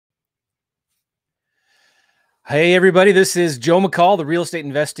Hey, everybody. This is Joe McCall, the Real Estate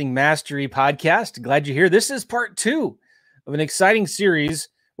Investing Mastery Podcast. Glad you're here. This is part 2 of an exciting series.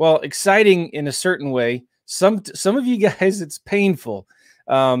 Well, exciting in a certain way. Some of you guys, it's painful.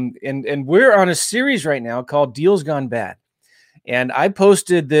 And we're on a series right now called Deals Gone Bad. And I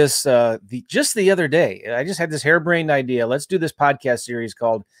posted this just the other day. I just had this harebrained idea. Let's do this podcast series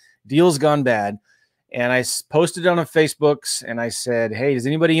called Deals Gone Bad. And I posted it on Facebooks and I said, hey, is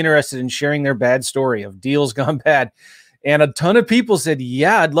anybody interested in sharing their bad story of deals gone bad? And a ton of people said,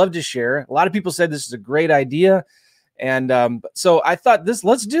 yeah, I'd love to share. A lot of people said this is a great idea. And so I thought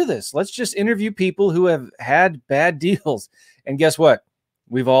let's do this. Let's just interview people who have had bad deals. And guess what?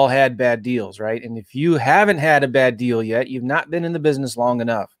 We've all had bad deals, right? And if you haven't had a bad deal yet, you've not been in the business long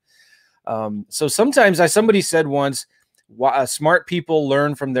enough. So sometimes somebody said once, smart people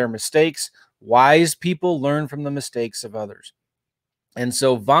learn from their mistakes. Wise people learn from the mistakes of others. And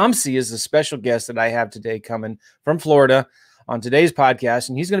so Vamsi is the special guest that I have today coming from Florida on today's podcast.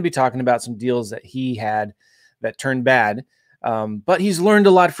 And he's going to be talking about some deals that he had that turned bad. But he's learned a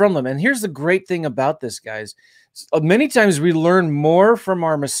lot from them. And here's the great thing about this, guys. Many times we learn more from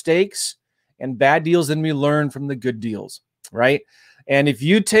our mistakes and bad deals than we learn from the good deals, right? And if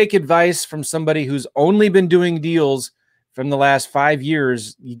you take advice from somebody who's only been doing deals from the last 5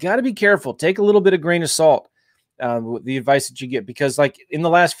 years, you got to be careful. Take a little bit of grain of salt with the advice that you get, because like in the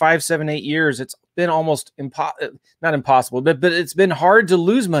last 5, 7, 8 years, it's been almost not impossible, but it's been hard to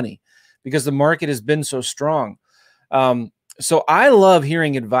lose money because the market has been so strong. So I love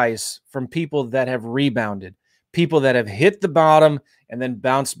hearing advice from people that have rebounded, people that have hit the bottom and then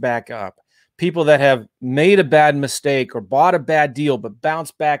bounced back up, people that have made a bad mistake or bought a bad deal, but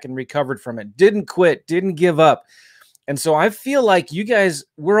bounced back and recovered from it, didn't quit, didn't give up. And so I feel like you guys,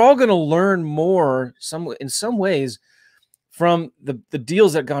 we're all going to learn more in some ways from the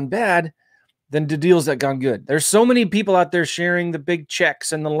deals that gone bad than the deals that gone good. There's so many people out there sharing the big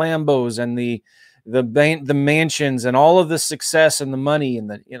checks and the Lambos and the mansions and all of the success and the money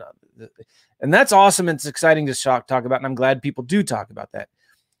and and that's awesome. It's exciting to talk about. And I'm glad people do talk about that,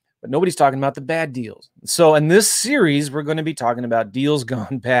 but nobody's talking about the bad deals. So in this series, we're going to be talking about deals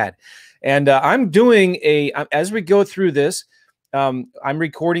gone bad. And I'm doing as we go through this, I'm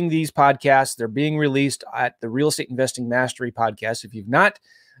recording these podcasts. They're being released at the Real Estate Investing Mastery Podcast. If you've not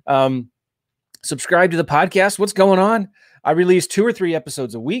subscribed to the podcast, what's going on? I release 2 or 3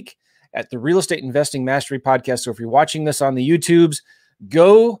 episodes a week at the Real Estate Investing Mastery Podcast. So if you're watching this on the YouTubes,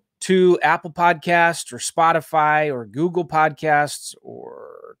 go to Apple Podcasts or Spotify or Google Podcasts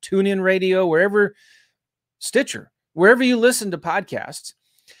or TuneIn Radio, Stitcher, wherever you listen to podcasts.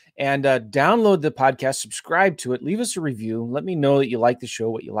 And download the podcast, subscribe to it, leave us a review. Let me know that you like the show,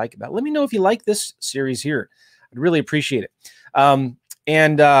 what you like about it. Let me know if you like this series here. I'd really appreciate it. So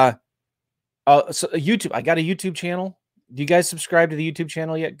YouTube, I got a YouTube channel. Do you guys subscribe to the YouTube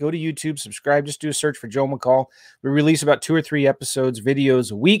channel yet? Go to YouTube, subscribe. Just do a search for Joe McCall. We release about 2 or 3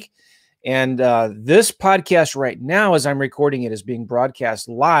 videos a week. And this podcast right now, as I'm recording it, is being broadcast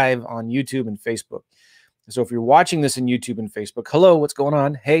live on YouTube and Facebook. So if you're watching this in YouTube and Facebook, hello, what's going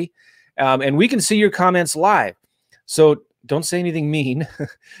on? Hey, and we can see your comments live. So don't say anything mean.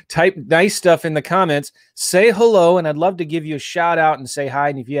 Type nice stuff in the comments. Say hello, and I'd love to give you a shout out and say hi.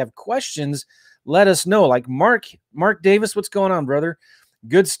 And if you have questions, let us know. Like Mark Davis, what's going on, brother?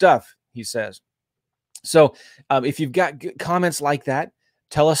 Good stuff, he says. So if you've got good comments like that,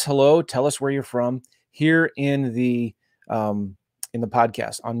 tell us hello. Tell us where you're from here in the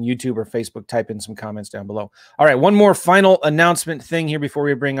podcast on YouTube or Facebook. Type in some comments down below. All right, one more final announcement thing here before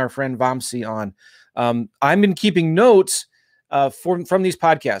we bring our friend Vamsi on. I've been keeping notes from these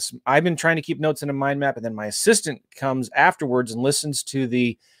podcasts. I've been trying to keep notes in a mind map, and then my assistant comes afterwards and listens to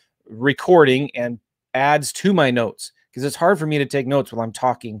the recording and adds to my notes, because it's hard for me to take notes while I'm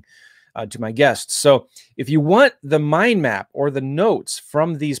talking to my guests. So if you want the mind map or the notes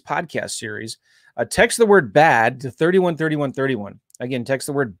from these podcast series, text the word bad to 313131. Again, text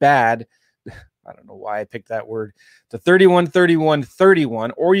the word bad. I don't know why I picked that word, to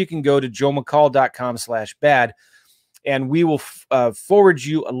 313131, or you can go to joemccall.com/bad, and we will forward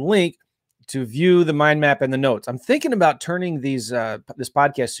you a link to view the mind map and the notes. I'm thinking about turning this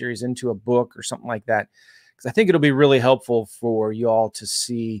podcast series into a book or something like that, because I think it'll be really helpful for you all to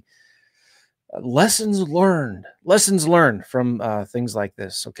see lessons learned from things like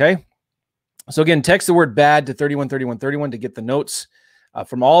this. Okay. So again, text the word bad to 313131 to get the notes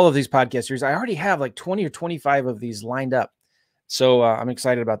from all of these podcast series. I already have like 20 or 25 of these lined up. So I'm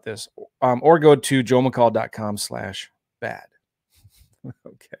excited about this. Or go to joemccall.com/bad.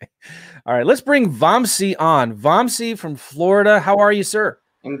 Okay. All right. Let's bring Vamsi on. Vamsi from Florida. How are you, sir?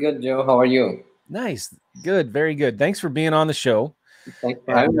 I'm good, Joe. How are you? Nice. Good. Very good. Thanks for being on the show. Thanks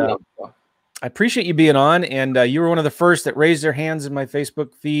for having me. I appreciate you being on. And you were one of the first that raised their hands in my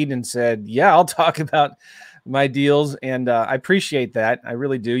Facebook feed and said, yeah, I'll talk about my deals. And I appreciate that. I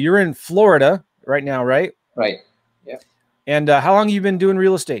really do. You're in Florida right now, right? Right. Yeah. And how long have you been doing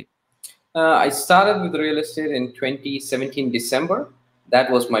real estate? I started with real estate in 2017, December. That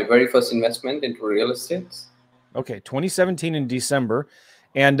was my very first investment into real estate. Okay, 2017 in December.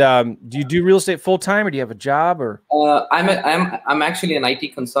 And do you do real estate full time, or do you have a job? Or I'm actually an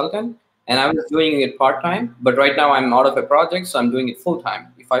IT consultant, and I was doing it part time. But right now I'm out of a project, so I'm doing it full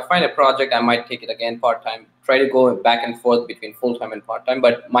time. If I find a project, I might take it again part time. Try to go back and forth between full time and part time.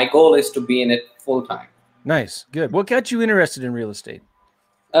 But my goal is to be in it full time. Nice, good. What got you interested in real estate?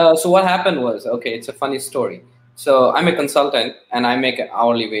 So what happened was, okay, it's a funny story. So I'm a consultant, and I make an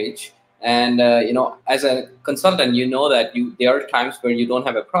hourly wage. And as a consultant, that there are times where you don't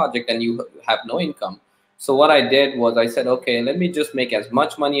have a project and you have no income. So what I did was I said, okay, let me just make as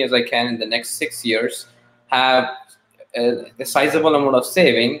much money as I can in the next 6 years, have a sizable amount of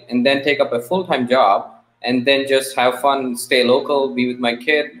saving, and then take up a full-time job, and then just have fun, stay local, be with my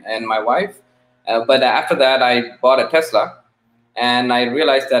kid and my wife. But after that, I bought a Tesla, and I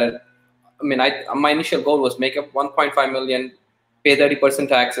realized that, my initial goal was make up 1.5 million, pay 30%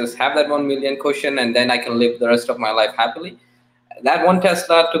 taxes, have that 1 million cushion, and then I can live the rest of my life happily. That one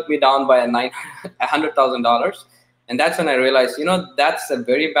Tesla took me down by $100,000. And that's when I realized, that's a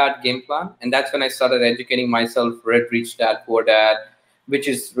very bad game plan. And that's when I started educating myself, read Rich Dad, Poor Dad, which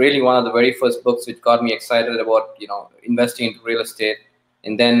is really one of the very first books which got me excited about, investing into real estate.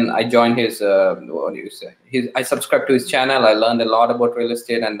 And then I joined his, I subscribed to his channel. I learned a lot about real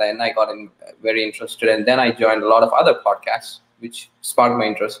estate, and then I got very interested. And then I joined a lot of other podcasts, which sparked my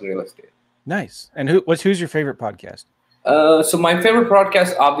interest in real estate. Nice. And who's your favorite podcast? So my favorite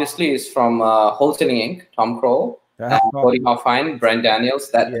podcast obviously is from Wholesaling Inc., Tom Kroll, Cody Hoffine, Brent Daniels.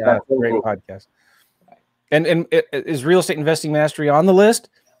 That's a great podcast. And is Real Estate Investing Mastery on the list?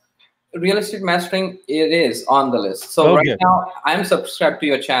 Real Estate Mastering, it is on the list. So now I'm subscribed to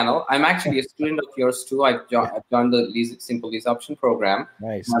your channel. I'm actually a student of yours too. I've joined the Simple Lease Option program.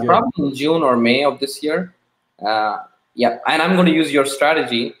 Nice. Probably in June or May of this year. Yeah, and I'm going to use your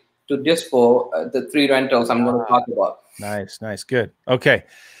strategy to dispo the 3 rentals I'm going to talk about. Nice, good. Okay,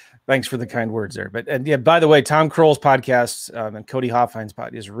 thanks for the kind words there. But yeah, by the way, Tom Kroll's podcast and Cody Hoffine's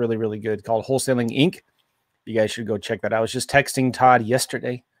podcast is really, really good, called Wholesaling Inc. You guys should go check that out. I was just texting Tom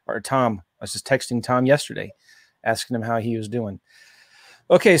yesterday, asking him how he was doing.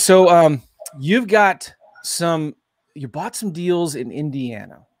 Okay, so you bought some deals in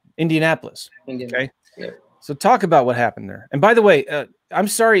Indianapolis. Okay. Yeah. So talk about what happened there. And by the way, I'm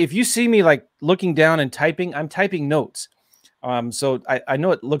sorry if you see me like looking down and typing. I'm typing notes. So I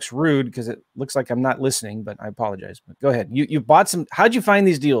know it looks rude because it looks like I'm not listening, but I apologize. But go ahead. You bought some. How'd you find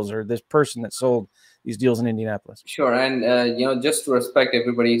these deals, or this person that sold these deals in Indianapolis? Sure. And just to respect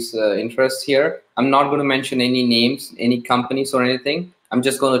everybody's interest here, I'm not going to mention any names, any companies or anything. I'm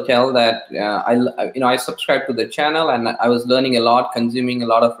just going to tell that I subscribed to the channel, and I was learning a lot, consuming a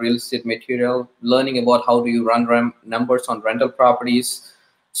lot of real estate material, learning about how do you run numbers on rental properties.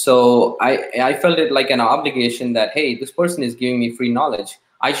 So I felt it like an obligation that, hey, this person is giving me free knowledge.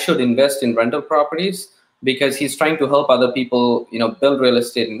 I should invest in rental properties because he's trying to help other people, build real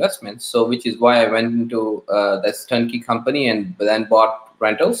estate investments. So which is why I went into this turnkey company and then bought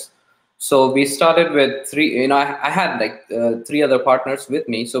rentals. So we started with 3, I had like 3 other partners with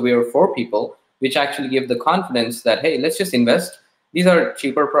me. So we were 4 people, which actually gave the confidence that, hey, let's just invest. These are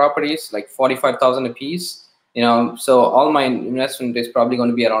cheaper properties, like $45,000 a piece. So all my investment is probably going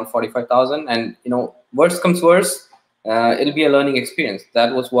to be around $45,000. And, worst comes worst, it'll be a learning experience.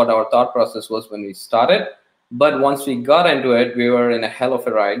 That was what our thought process was when we started. But once we got into it, we were in a hell of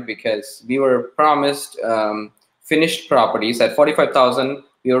a ride because we were promised finished properties at $45,000.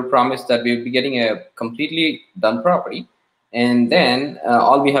 We were promised that we would be getting a completely done property. And then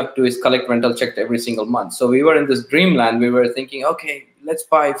all we have to do is collect rental check every single month. So we were in this dreamland. We were thinking, okay, let's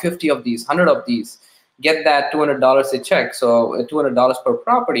buy 50 of these, 100 of these, get that $200 a check. So $200 per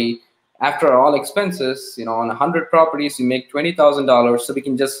property. After all expenses, on 100 properties, we make $20,000. So we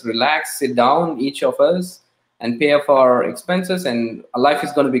can just relax, sit down, each of us, and pay off our expenses. And life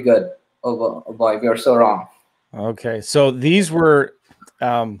is going to be good. Oh boy, we are so wrong. Okay. So these were...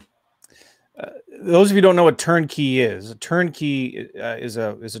 those of you who don't know what turnkey is, a turnkey is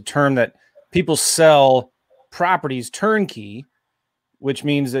a term that people sell properties turnkey, which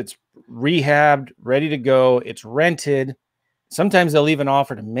means it's rehabbed, ready to go, it's rented. Sometimes they'll even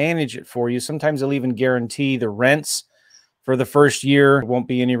offer to manage it for you. Sometimes they'll even guarantee the rents for the first year. Won't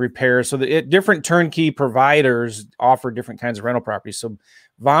be any repairs. So different turnkey providers offer different kinds of rental properties. So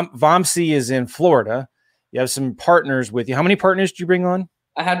VOMC is in Florida. You have some partners with you. How many partners did you bring on?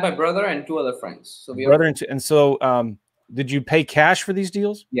 I had my brother and 2 other friends. So did you pay cash for these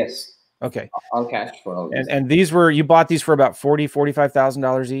deals? Yes. Okay. All cash for all these. And you bought these for about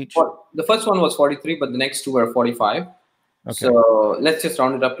 $45,000 each? Well, the first one was 43, but the next 2 were 45. Okay. So let's just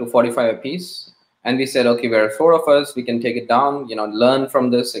round it up to 45 a piece. And we said, okay, there are 4 of us. We can take it down, learn from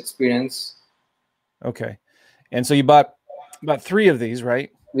this experience. Okay. And so you bought about 3 of these,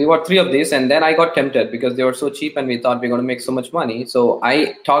 right? We bought 3 of these, and then I got tempted because they were so cheap and we thought we were going to make so much money. So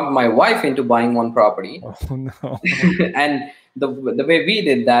I talked my wife into buying one property. Oh, no. And the way we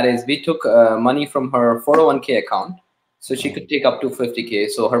did that is we took money from her 401k account. So she could take up to 50K.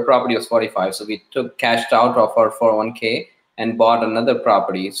 So her property was 45. So we cashed out of our 401k and bought another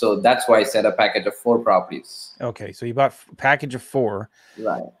property. So that's why I said a package of 4 properties. Okay. So you bought a package of 4.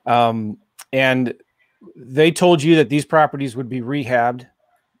 Right. And they told you that these properties would be rehabbed.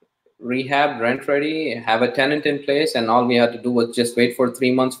 Rent ready, have a tenant in place, and all we had to do was just wait for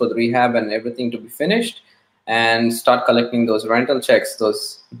 3 months for the rehab and everything to be finished and start collecting those rental checks,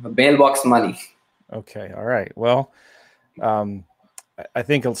 those mailbox money. Okay. All right. Well, I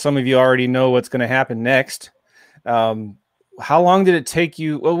think some of you already know what's going to happen next. How long did it take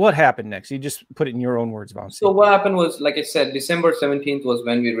you? Well, what happened next? You just put it in your own words, Vamsi. So what happened was, like I said, December 17th was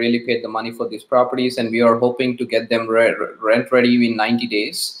when we really paid the money for these properties, and we are hoping to get them rent ready in 90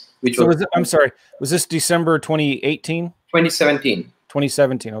 days. I'm sorry, was this December 2018? 2017.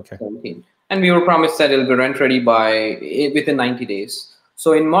 2017, okay. 17. And we were promised that it'll be rent ready within 90 days.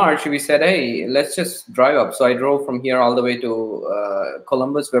 So in March, we said, hey, let's just drive up. So I drove from here all the way to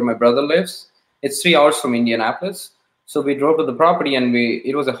Columbus, where my brother lives. It's 3 hours from Indianapolis. So we drove to the property, and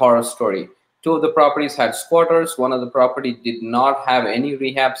it was a horror story. 2 of the properties had squatters. One of the property did not have any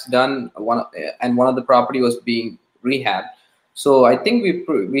rehabs done. One of the property was being rehabbed. So I think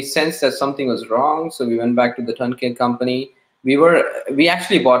we sensed that something was wrong. So we went back to the turnkey company. We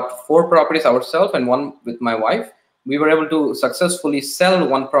actually bought 4 properties ourselves and 1 with my wife. We were able to successfully sell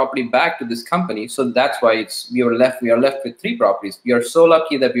 1 property back to this company. So that's why we are left with 3 properties. We are so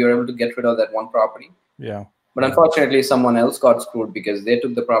lucky that we were able to get rid of that 1 property. Yeah. But unfortunately, someone else got screwed because they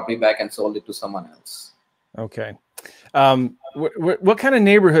took the property back and sold it to someone else. Okay. What kind of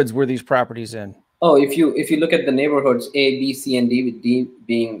neighborhoods were these properties in? Oh, if you look at the neighborhoods A, B, C, and D, with D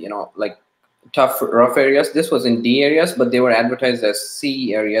being like tough, rough areas, this was in D areas, but they were advertised as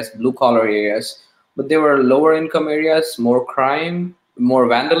C areas, blue collar areas. But they were lower income areas, more crime, more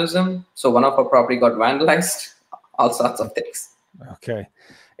vandalism. So one of our property got vandalized, all sorts of things. Okay,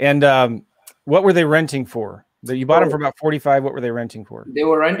 and what were they renting for? You bought them for about 45. What were they renting for? They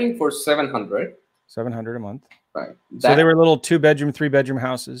were renting for $700. $700 a month. Right. So they were little 2-bedroom, 3-bedroom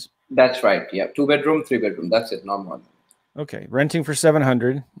houses. That's right. Yeah, 2-bedroom, 3-bedroom. That's it. Not more. Okay, renting for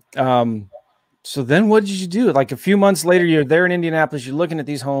 $700. So then, what did you do? Like a few months later, you're there in Indianapolis. You're looking at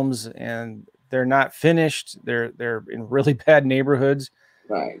these homes, and they're not finished. They're in really bad neighborhoods.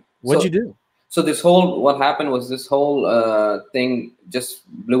 Right. What'd you do? So what happened was this whole thing just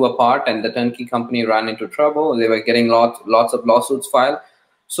blew apart, and the turnkey company ran into trouble. They were getting lots of lawsuits filed.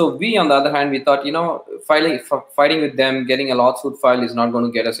 So we, on the other hand, we thought, fighting with them, getting a lawsuit filed is not going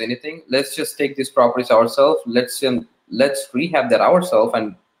to get us anything. Let's just take these properties ourselves. Let's rehab that ourselves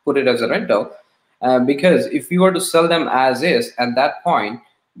and put it as a rental. Because if we were to sell them as is, at that point,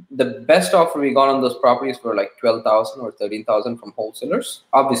 the best offer we got on those properties were like $12,000 or $13,000 from wholesalers,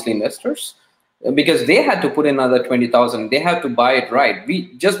 obviously investors, because they had to put in another $20,000. They had to buy it right.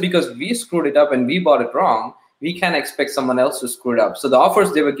 Just because we screwed it up and we bought it wrong, we can't expect someone else to screw it up. So the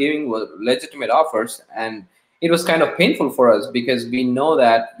offers they were giving were legitimate offers, and it was kind of painful for us because we know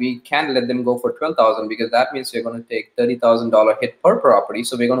that we can't let them go for $12,000 because that means we're going to take $30,000 hit per property.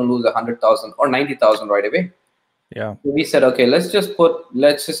 So we're going to lose $100,000 or $90,000 right away. Yeah. So we said, okay, let's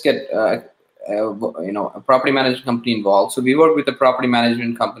just get a property management company involved. So we worked with a property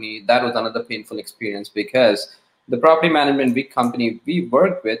management company. That was another painful experience because the property management big company we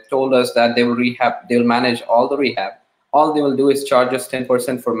worked with told us that they will they'll manage all the rehab. All they will do is charge us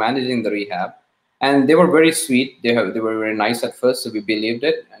 10% for managing the rehab. And they were very sweet. They were very nice at first, so we believed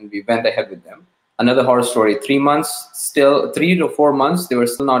it and we went ahead with them. Another horror story, 3 to 4 months, they were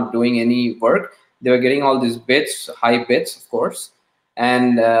still not doing any work. They were getting all these bids, high bids, of course.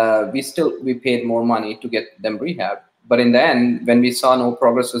 And we paid more money to get them rehab. But in the end, when we saw no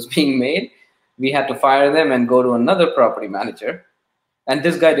progress was being made, we had to fire them and go to another property manager. And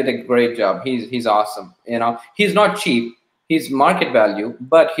this guy did a great job. He's awesome. He's not cheap. his market value,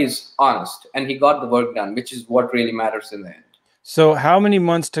 but he's honest and he got the work done, which is what really matters in the end. So how many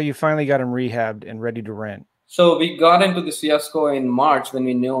months till you finally got him rehabbed and ready to rent? So we got into this fiasco in March when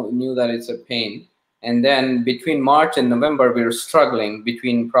we knew that it's a pain. And then between March and November, we were struggling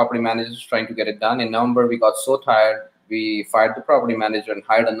between property managers trying to get it done. In November, we got so tired, we fired the property manager and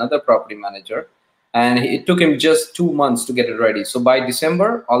hired another property manager. And it took him just 2 months to get it ready. So by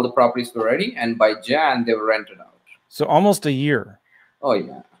December, all the properties were ready. And by Jan, they were rented out. So almost a year. Oh,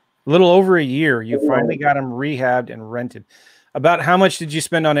 yeah. A little over a year, you finally got them rehabbed and rented. About how much did you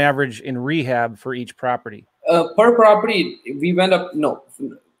spend on average in rehab for each property? Per property, we went up,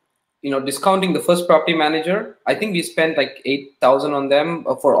 discounting the first property manager, I think we spent like 8,000 on them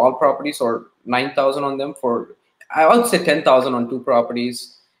for all properties, or 9,000 on them for, I would say 10,000 on 2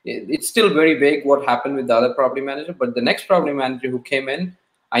 properties. It's still very vague what happened with the other property manager, but the next property manager who came in,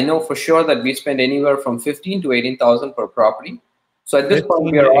 I know for sure that we spent anywhere from 15 to 18,000 per property. So at this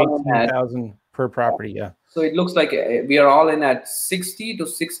point, we are all in at 18,000 per property. Yeah. So it looks like we are all in at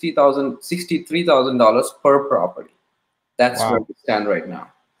 $63,000 per property. That's where we stand right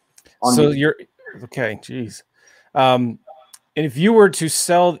now. So you're okay. Geez. And if you were to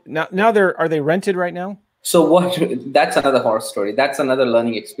sell now, are they rented right now? So that's another horror story. That's another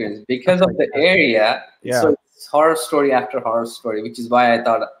learning experience because of the area. Yeah. So it's horror story after horror story, which is why I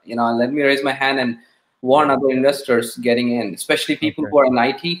thought, let me raise my hand and warn other investors getting in, especially people who are in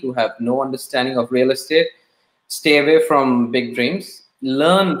IT who have no understanding of real estate. Stay away from big dreams.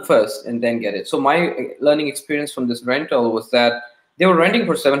 Learn first and then get it. So my learning experience from this rental was that they were renting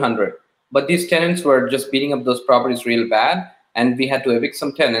for $700, but these tenants were just beating up those properties real bad, and we had to evict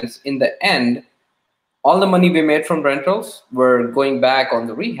some tenants. In the end, all the money we made from rentals were going back on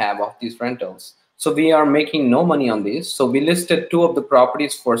the rehab of these rentals. So we are making no money on these. So we listed 2 of the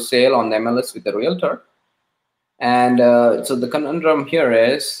properties for sale on MLS with the realtor. And so the conundrum here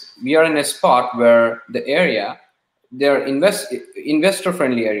is we are in a spot where the area, they're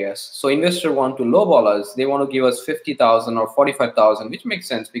investor-friendly areas. So investors want to lowball us. They want to give us 50,000 or 45,000, which makes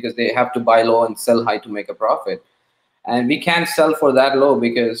sense because they have to buy low and sell high to make a profit. And we can't sell for that low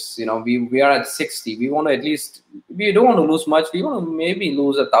because we are at 60. We want to we don't want to lose much. We want to maybe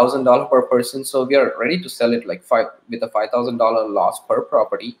lose $1,000 per person. So we are ready to sell it with a $5,000 loss per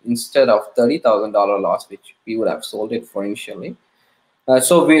property instead of $30,000 loss, which we would have sold it for initially.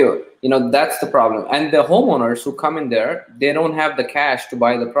 So that's the problem. And the homeowners who come in there, they don't have the cash to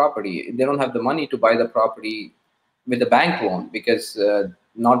buy the property. They don't have the money to buy the property with a bank loan because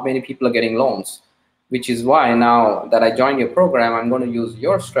not many people are getting loans. Which is why now that I joined your program, I'm going to use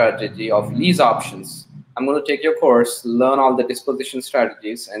your strategy of lease options. I'm going to take your course, learn all the disposition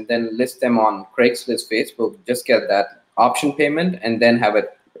strategies, and then list them on Craigslist, Facebook. Just get that option payment and then have a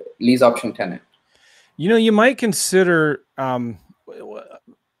lease option tenant. You might consider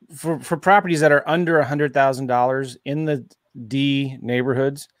for properties that are under $100,000 in the D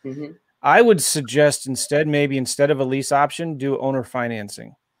neighborhoods, I would suggest instead of a lease option, do owner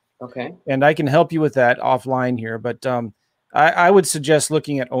financing. Okay. And I can help you with that offline here, but I would suggest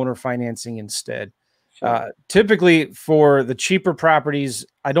looking at owner financing instead. Sure. Typically for the cheaper properties,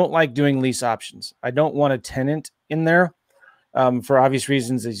 I don't like doing lease options. I don't want a tenant in there for obvious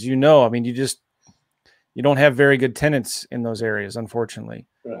reasons, as you know. I mean, you don't have very good tenants in those areas, unfortunately.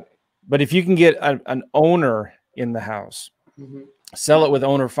 Right. But if you can get an owner in the house, sell it with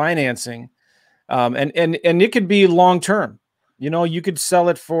owner financing, and it could be long-term. You could sell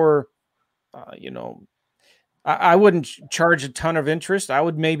it for, I wouldn't charge a ton of interest. I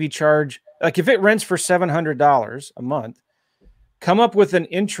would maybe charge, like if it rents for $700 a month, come up with an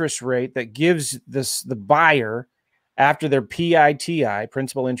interest rate that gives the buyer, after their PITI,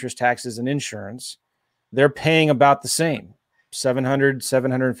 principal, interest, taxes, and insurance, they're paying about the same, $700,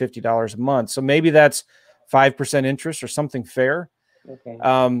 $750 a month. So maybe that's 5% interest or something fair. Okay.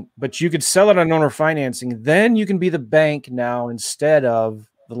 But you could sell it on owner financing. Then you can be the bank now instead of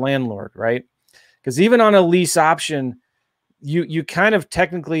the landlord, right? Because even on a lease option, you kind of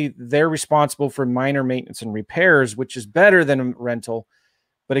technically they're responsible for minor maintenance and repairs, which is better than a rental.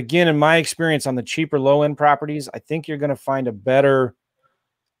 But again, in my experience on the cheaper low end properties, I think you're going to find a better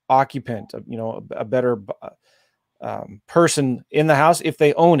occupant, a better person in the house if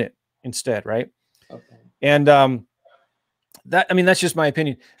they own it instead, right? Okay. And that's just my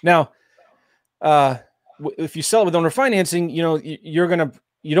opinion. Now, if you sell it with owner financing, you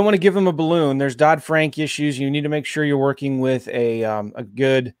don't want to give them a balloon. There's Dodd-Frank issues. You need to make sure you're working with a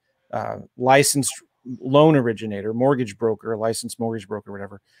good licensed loan originator, mortgage broker, licensed mortgage broker,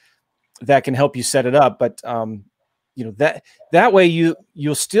 whatever, that can help you set it up. But that way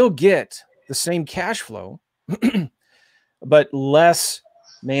you'll still get the same cash flow. but less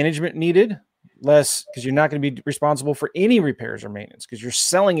management needed, less because you're not going to be responsible for any repairs or maintenance because you're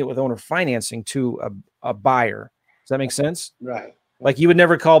selling it with owner financing to a buyer. Does that make sense? Right. Like you would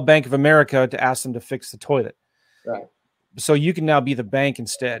never call Bank of America to ask them to fix the toilet. Right. So you can now be the bank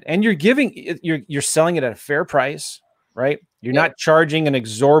instead. And you're selling it at a fair price, right? You're not charging an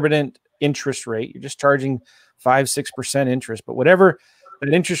exorbitant interest rate. You're just charging 5-6% interest, but whatever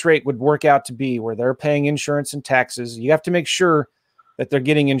that interest rate would work out to be where they're paying insurance and taxes, you have to make sure that they're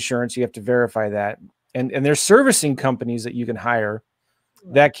getting insurance. You have to verify that. And there's servicing companies that you can hire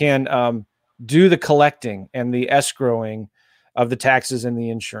that can do the collecting and the escrowing of the taxes and the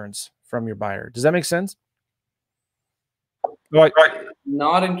insurance from your buyer. Does that make sense? Right. I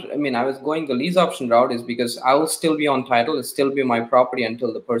mean, I was going the lease option route is because I will still be on title. It'll still be my property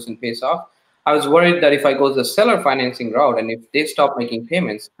until the person pays off. I was worried that if I go the seller financing route and if they stop making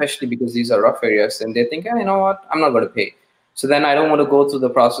payments, especially because these are rough areas, and they think, you know what, I'm not going to pay. So then I don't want to go through the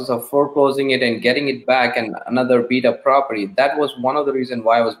process of foreclosing it and getting it back and another beat up property. That was one of the reasons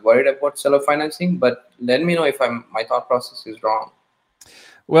why I was worried about seller financing. But let me know if my thought process is wrong.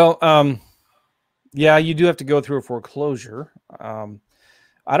 Well, yeah, you do have to go through a foreclosure.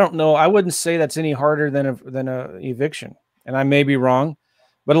 I don't know. I wouldn't say that's any harder than a eviction, and I may be wrong.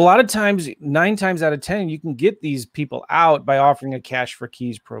 But a lot of times, 9 times out of 10, you can get these people out by offering a cash for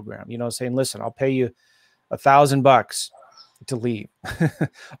keys program. You know, saying, "Listen, I'll pay you $1,000 to leave,"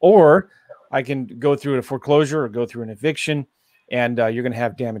 or I can go through a foreclosure or go through an eviction, and you're going to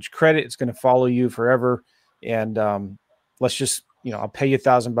have damaged credit. It's going to follow you forever. And let's just, I'll pay you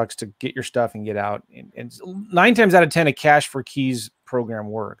 $1,000 to get your stuff and get out. And 9 times out of 10, a cash for keys program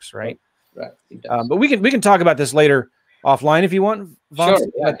works, right? Right. But we can talk about this later offline if you want, Vamsi. Sure,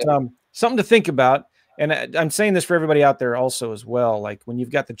 yeah, but something to think about. And I'm saying this for everybody out there also as well. Like when you've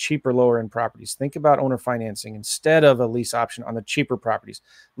got the cheaper, lower end properties, think about owner financing instead of a lease option on the cheaper properties.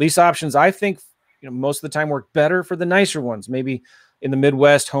 Lease options, I think, most of the time work better for the nicer ones. Maybe in the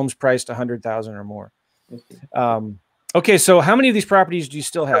Midwest, homes priced $100,000 or more. Okay, so how many of these properties do you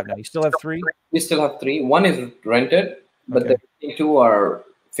still have now? You still have 3? We still have 3. One is rented, but the 2 are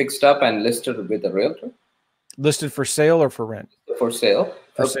fixed up and listed with a realtor. Listed for sale or for rent? For sale.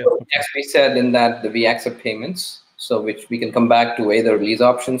 For sale. Next, we said in that we accept payments, so which we can come back to either lease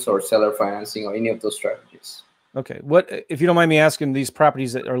options or seller financing or any of those strategies. Okay. What, if you don't mind me asking, these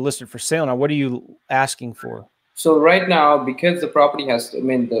properties that are listed for sale now, what are you asking for? So right now, because the property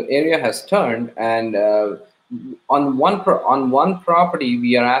the area has turned, and on one property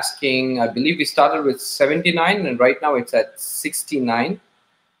we are asking, I believe we started with 79, and right now it's at 69.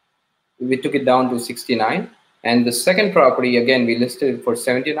 We took it down to 69. And the second property, again, we listed it for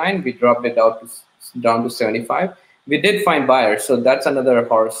 79. We dropped it down to 75. We did find buyers, so that's another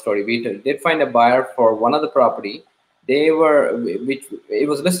horror story. We did find a buyer for one of the property. It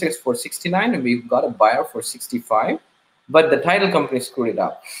was listed for 69, and we got a buyer for 65. But the title company screwed it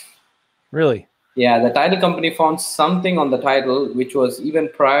up. Really? Yeah, the title company found something on the title which was even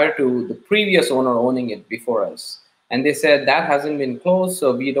prior to the previous owner owning it before us. And they said that hasn't been closed,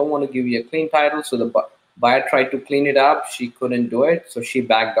 so we don't want to give you a clean title. So the buyer tried to clean it up. She couldn't do it, so she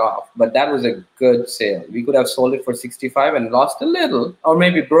backed off. But that was a good sale. We could have sold it for 65 and lost a little, or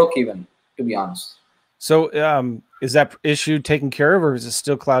maybe broke even, to be honest. So is that issue taken care of, or is it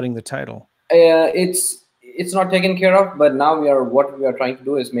still clouding the title? It's not taken care of, but now what we are trying to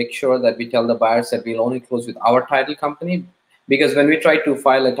do is make sure that we tell the buyers that we'll only close with our title company, because when we tried to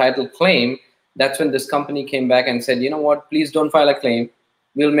file a title claim, that's when this company came back and said, you know what, please don't file a claim.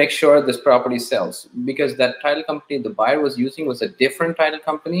 We'll make sure this property sells, because that title company the buyer was using was a different title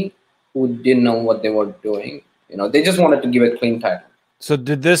company who didn't know what they were doing. They just wanted to give a clean title. So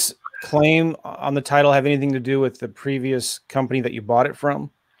did this claim on the title have anything to do with the previous company that you bought it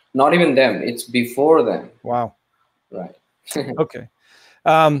from? Not even them. It's before them. Wow. Right. Okay.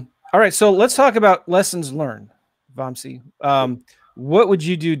 All right. So let's talk about lessons learned, Vamsi. What would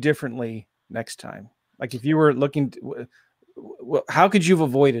you do differently next time? Like if you were looking, how could you have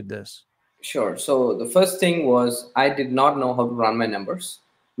avoided this? Sure. So the first thing was I did not know how to run my numbers.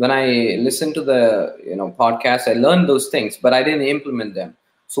 When I listened to the podcast, I learned those things, but I didn't implement them.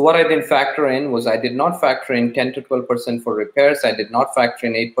 So what I didn't factor in was I did not factor in 10 to 12% for repairs. I did not factor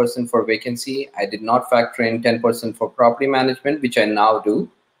in 8% for vacancy. I did not factor in 10% for property management, which I now do.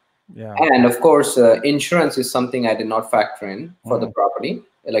 Yeah. And of course, insurance is something I did not factor in for the property,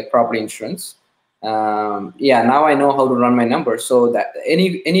 like property insurance. Now I know how to run my numbers. So that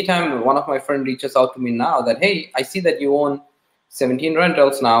anytime one of my friends reaches out to me now that, hey, I see that you own 17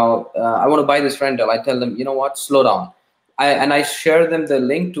 rentals now. I want to buy this rental. I tell them, you know what, slow down. I share them the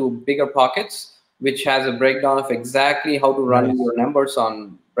link to Bigger Pockets, which has a breakdown of exactly how to run your numbers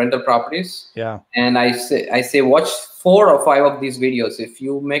on rental properties. Yeah. And I say watch 4 or 5 of these videos. If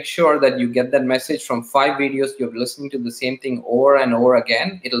you make sure that you get that message from 5 videos, you're listening to the same thing over and over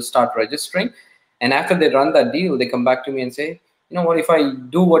again, it'll start registering. And after they run that deal, they come back to me and say, you know what, if I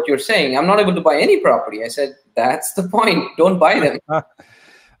do what you're saying, I'm not able to buy any property. I said, that's the point. Don't buy them.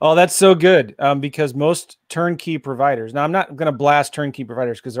 Oh, that's so good. Because most turnkey providers, now I'm not going to blast turnkey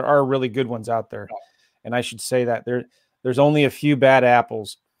providers because there are really good ones out there. And I should say that there's only a few bad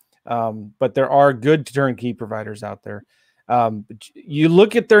apples. But there are good turnkey providers out there. You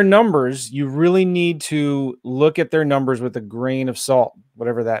look at their numbers, you really need to look at their numbers with a grain of salt,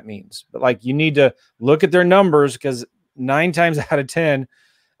 whatever that means. But like, you need to look at their numbers because 9 times out of 10,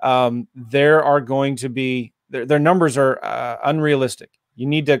 there are going to be, their numbers are unrealistic. You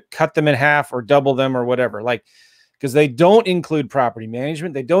need to cut them in half or double them or whatever, like, because they don't include property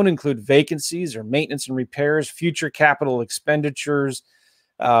management. They don't include vacancies or maintenance and repairs, future capital expenditures,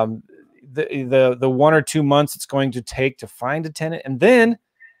 the 1 or 2 months it's going to take to find a tenant. And then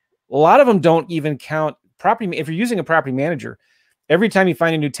a lot of them don't even count property. If you're using a property manager, every time you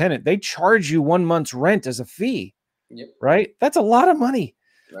find a new tenant, they charge you 1 month's rent as a fee. Yep. Right? That's a lot of money.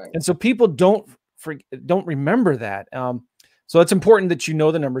 Right. And so people don't remember that. So it's important that you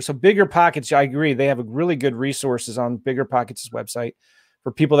know the numbers. So Bigger Pockets, I agree. They have a really good resources on Bigger Pockets' website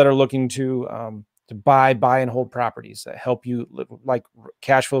for people that are looking to buy and hold properties that help you, like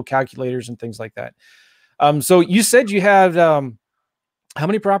cash flow calculators and things like that. So you said you have how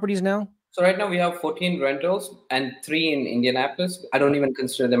many properties now? So right now we have 14 rentals and 3 in Indianapolis. I don't even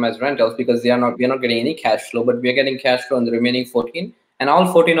consider them as rentals because we are not getting any cash flow, but we are getting cash flow on the remaining 14. And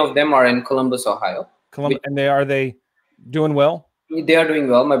all 14 of them are in Columbus, Ohio. And are they doing well? They are doing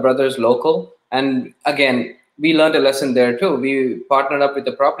well. My brother is local. And again, we learned a lesson there too. We partnered up with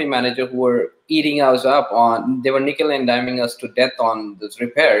the property manager who were eating us up they were nickel and diming us to death on those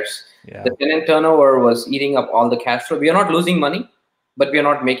repairs. Yeah. The tenant turnover was eating up all the cash flow. We are not losing money, but we are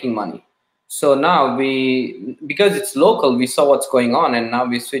not making money. So now because it's local, we saw what's going on, and now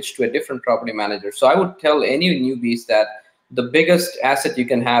we switched to a different property manager. So I would tell any newbies that the biggest asset you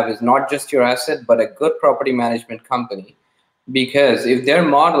can have is not just your asset, but a good property management company. Because if their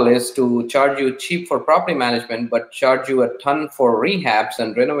model is to charge you cheap for property management, but charge you a ton for rehabs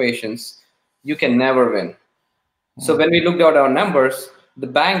and renovations, you can never win. So when we looked at our numbers, the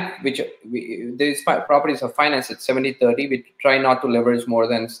bank, these properties are financed at 70-30. We try not to leverage more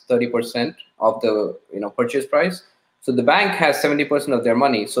than 30% of the purchase price. So the bank has 70% of their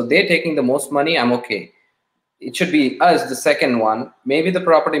money. So they're taking the most money. I'm okay. It should be us, the second one, maybe the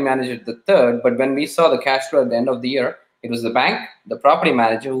property manager, the third. But when we saw the cash flow at the end of the year, it was the bank, the property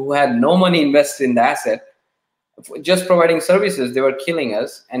manager who had no money invested in the asset, just providing services. They were killing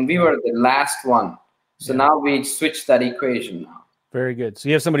us, and we were the last one. So now we switched that equation now. Very good. So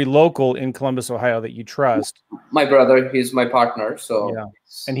you have somebody local in Columbus, Ohio that you trust. My brother, he's my partner. So yeah.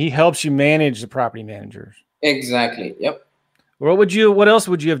 And he helps you manage the property managers. Exactly. Yep. What else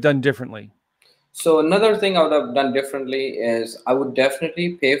would you have done differently? So another thing I would have done differently is I would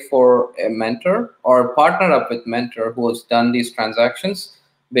definitely pay for a mentor or partner up with mentor who has done these transactions,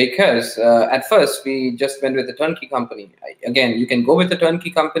 because at first we just went with a turnkey company. Again, you can go with a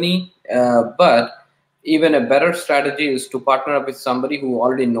turnkey company, but even a better strategy is to partner up with somebody who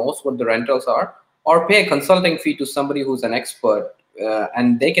already knows what the rentals are, or pay a consulting fee to somebody who's an expert,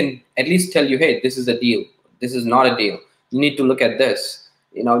 and they can at least tell you, hey, this is a deal. This is not a deal. You need to look at this.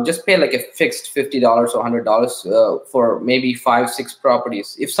 Just pay like a fixed $50 or $100 for maybe 5-6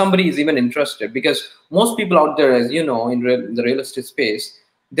 properties. If somebody is even interested, because most people out there, as you know, in the real estate space,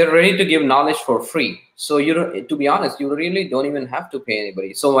 they're ready to give knowledge for free. So to be honest, you really don't even have to pay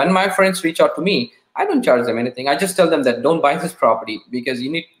anybody. So when my friends reach out to me, I don't charge them anything. I just tell them that don't buy this property because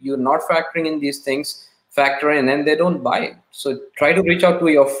you're not factoring in these things, factor in, and they don't buy it. So try to reach out to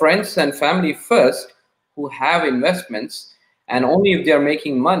your friends and family first who have investments, and only if they're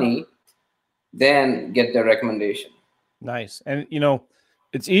making money, then get their recommendation. Nice. And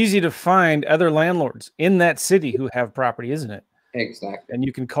it's easy to find other landlords in that city who have property, isn't it? Exactly. And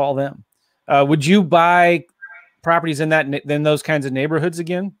you can call them. Would you buy properties in those kinds of neighborhoods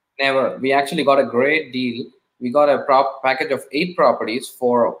again? Never. We actually got a great deal. We got a package of 8 properties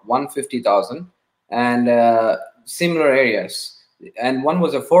for $150,000 and similar areas. And one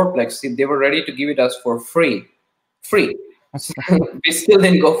was a 4-plex. They were ready to give it us for free. We still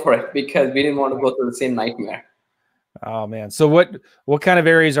didn't go for it because we didn't want to go through the same nightmare. Oh man. So what kind of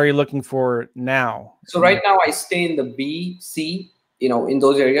areas are you looking for now? So right now I stay in the B, C, in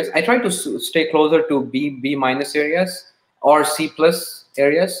those areas. I try to stay closer to B minus areas or C plus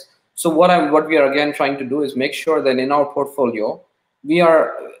areas. So what we are again trying to do is make sure that in our portfolio, we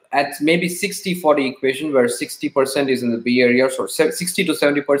are at maybe 60-40 equation, where 60% is in the B areas, or 60 to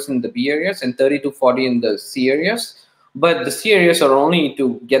 70% in the B areas, and 30 to 40 in the C areas. But the C areas are only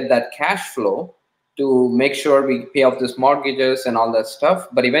to get that cash flow to make sure we pay off these mortgages and all that stuff.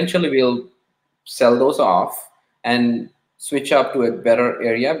 But eventually we'll sell those off and switch up to a better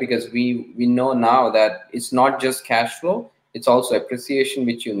area, because we know now that it's not just cash flow, it's also appreciation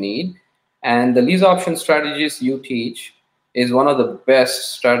which you need. And the lease option strategies you teach is one of the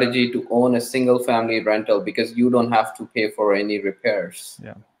best strategy to own a single family rental, because you don't have to pay for any repairs.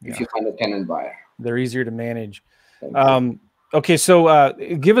 If you find a tenant buyer, they're easier to manage. Okay, so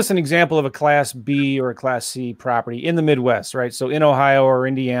give us an example of a Class B or a Class C property in the Midwest, right? So in Ohio or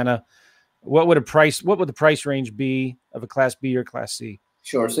Indiana, what would the price range be of a Class B or Class C?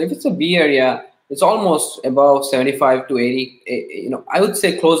 Sure. So if it's a B area, it's almost about 75 to 80. I would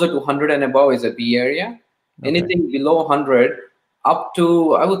say closer to 100 and above is a B area. Okay. Anything below 100 up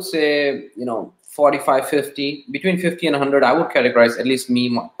to, I would say, 45, 50, between 50 and 100, I would categorize, at least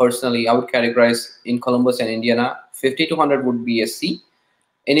me personally, I would categorize in Columbus and Indiana, 50 to 100 would be a C.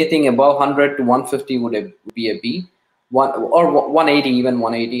 Anything above 100 to 150 would be a B. Or 180, even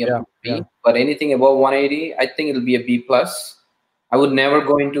 180 a B. But anything above 180, I think it'll be a B plus. I would never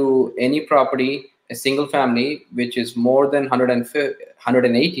go into any property, a single family, which is more than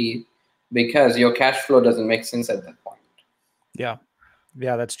 180, because your cash flow doesn't make sense at that point. Yeah,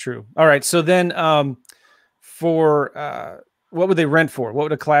 that's true. All right, so then for what would they rent for? What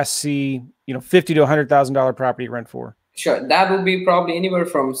would a Class C, $50,000 to $100,000 property rent for? Sure, that would be probably anywhere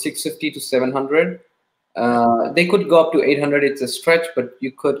from 650 to 700. They could go up to 800. It's a stretch, but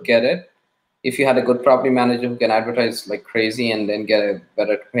you could get it if you had a good property manager who can advertise like crazy and then get a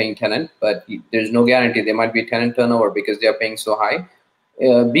better paying tenant. But there's no guarantee. There might be tenant turnover because they are paying so high.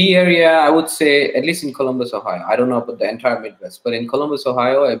 B area, I would say, at least in Columbus, Ohio. I don't know about the entire Midwest, but in Columbus,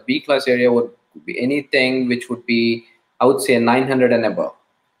 Ohio, a B class area would be anything which would be, I would say, 900 and above.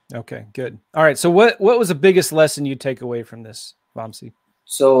 Okay, good. All right. So what was the biggest lesson you take away from this, Vamsi?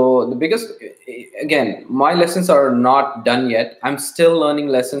 So the biggest, again, my lessons are not done yet. I'm still learning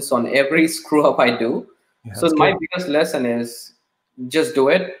lessons on every screw up I do. Yeah, so my biggest lesson is just do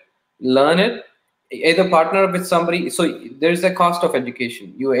it, learn it, either partner with somebody. So there's a cost of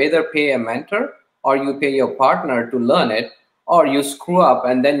education. You either pay a mentor or you pay your partner to learn it, or you screw up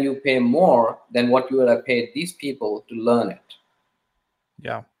and then you pay more than what you would have paid these people to learn it.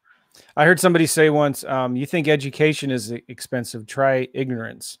 Yeah. I heard somebody say once, you think education is expensive, try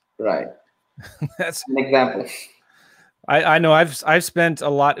ignorance. Right. That's an example. I know I've spent a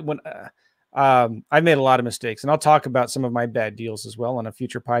lot I've made a lot of mistakes, and I'll talk about some of my bad deals as well on a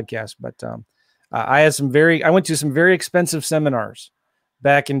future podcast. But I went to some very expensive seminars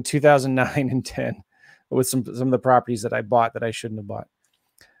back in 2009 and 10 with some of the properties that I bought that I shouldn't have bought.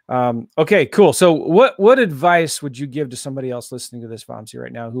 Okay, cool. So what advice would you give to somebody else listening to this, Vamsi,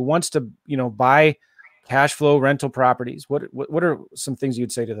 right now, who wants to, buy cash flow rental properties? What are some things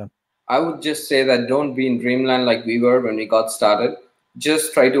you'd say to them? I would just say that don't be in dreamland like we were when we got started.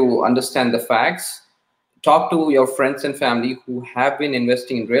 Just try to understand the facts. Talk to your friends and family who have been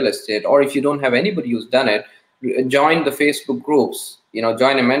investing in real estate, or if you don't have anybody who's done it, join the Facebook groups,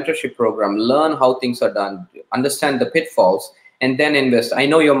 join a mentorship program, learn how things are done, understand the pitfalls, and then invest. I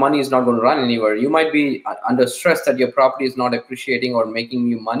know your money is not going to run anywhere. You might be under stress that your property is not appreciating or making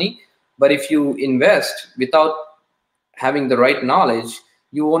you money. But if you invest without having the right knowledge,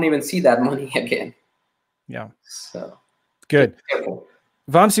 you won't even see that money again. Yeah. So good.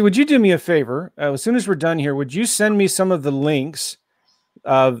 Vamsi, would you do me a favor? As soon as we're done here, would you send me some of the links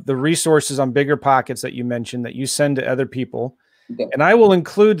of the resources on Bigger Pockets that you mentioned that you send to other people? Okay. And I will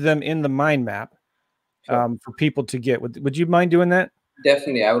include them in the mind map. Sure. For people to get. Would you mind doing that?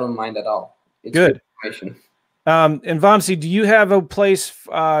 Definitely. I wouldn't mind at all. It's good information. And Vamsi, do you have a place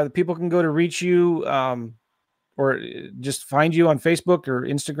people can go to reach you or just find you on Facebook or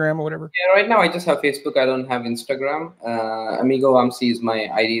Instagram or whatever? Yeah, right now I just have Facebook. I don't have Instagram. Amigo Vamsi is my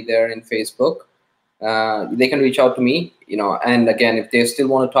ID there in Facebook. They can reach out to me, and again, if they still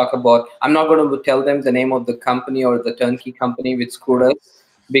want to talk about, I'm not going to tell them the name of the company or the turnkey company which screwed us,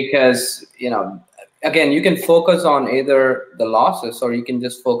 because, again, you can focus on either the losses or you can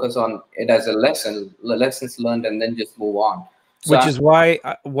just focus on it as a lessons learned, and then just move on. So which is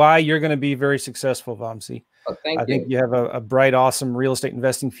why you're going to be very successful, Vamsi. Oh, I think you have a bright, awesome real estate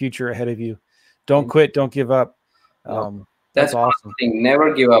investing future ahead of you. Don't quit. Don't give up. That's awesome.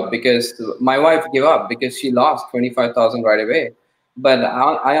 Never give up, because my wife gave up because she lost $25,000 right away. But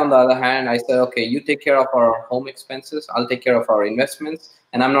on the other hand, I said, okay, you take care of our home expenses, I'll take care of our investments,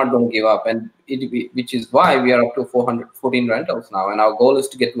 and I'm not going to give up. And which is why we are up to 414 rentals now, and our goal is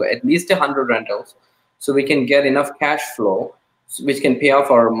to get to at least 100 rentals, so we can get enough cash flow, which can pay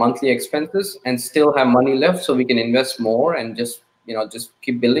off our monthly expenses and still have money left, so we can invest more and just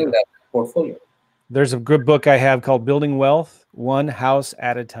keep building that portfolio. There's a good book I have called Building Wealth, One House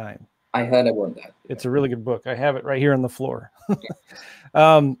at a Time. I heard about that. It's a really good book. I have it right here on the floor.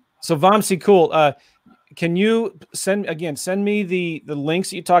 So Vamsi, cool. Can you send me the links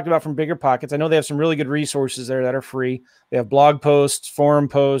that you talked about from Bigger Pockets? I know they have some really good resources there that are free. They have blog posts, forum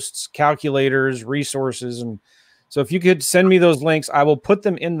posts, calculators, resources. And so if you could send me those links, I will put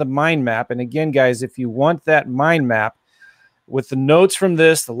them in the mind map. And again, guys, if you want that mind map with the notes from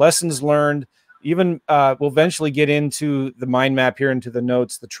this, the lessons learned, even we'll eventually get into the mind map here, into the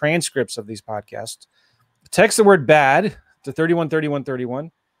notes, the transcripts of these podcasts. Text the word BAD to 313131,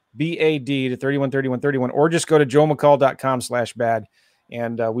 BAD to 313131, or just go to joemccall.com/bad,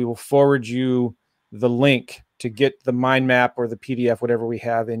 and we will forward you the link to get the mind map or the PDF, whatever we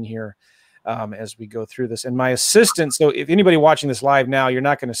have in here, as we go through this. And my assistant, so if anybody watching this live now, you're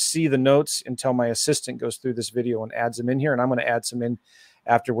not going to see the notes until my assistant goes through this video and adds them in here, and I'm going to add some in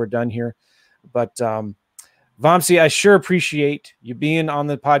after we're done here. But Vamsi, I sure appreciate you being on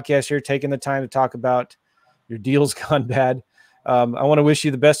the podcast here, taking the time to talk about your deals gone bad. I want to wish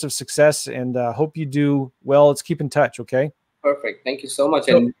you the best of success, and hope you do well. Let's keep in touch, okay? Perfect. Thank you so much.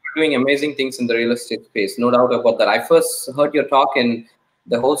 And you're doing amazing things in the real estate space. No doubt about that. I first heard your talk in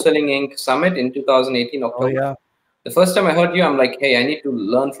the Wholesaling Inc. Summit in 2018, October. Oh, yeah. The first time I heard you, I'm like, hey, I need to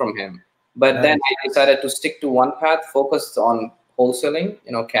learn from him. But then I decided to stick to one path, focus on wholesaling,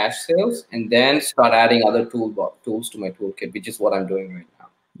 cash sales, and then start adding other tools to my toolkit, which is what I'm doing right now.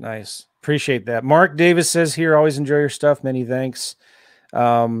 Nice. Appreciate that. Mark Davis says here, always enjoy your stuff. Many thanks. We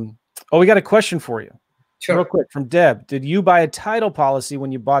got a question for you. Sure. Real quick from Deb. Did you buy a title policy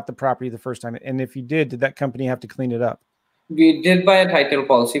when you bought the property the first time? And if you did that company have to clean it up? We did buy a title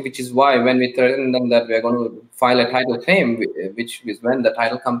policy, which is why when we threatened them that we're going to file a title claim, which is when the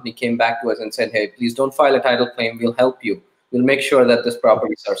title company came back to us and said, hey, please don't file a title claim. We'll help you. We'll make sure that this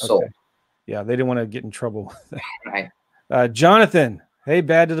properties are sold. Yeah, they didn't want to get in trouble. Right. Jonathan, hey,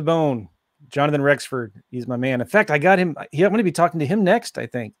 bad to the bone. Jonathan Rexford, he's my man. In fact, I got him. I'm going to be talking to him next, I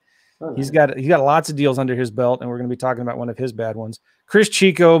think. Oh, he's got lots of deals under his belt, and we're going to be talking about one of his bad ones. Chris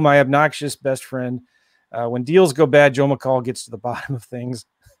Chico, my obnoxious best friend. When deals go bad, Joe McCall gets to the bottom of things.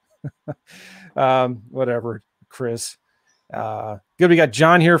 Whatever, Chris. Good. We got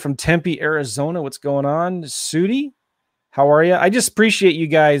John here from Tempe, Arizona. What's going on? Sudi, how are you? I just appreciate you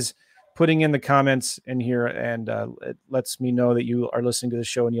guys putting in the comments in here, and it lets me know that you are listening to the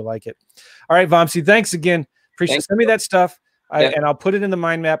show and you like it. All right, Vamsi, thanks again. Appreciate it. Send me that stuff, and I'll put it in the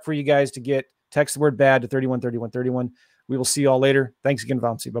mind map for you guys to get. Text the word BAD to 313131. We will see you all later. Thanks again,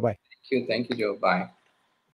 Vamsi. Bye-bye. Thank you, Joe. Bye.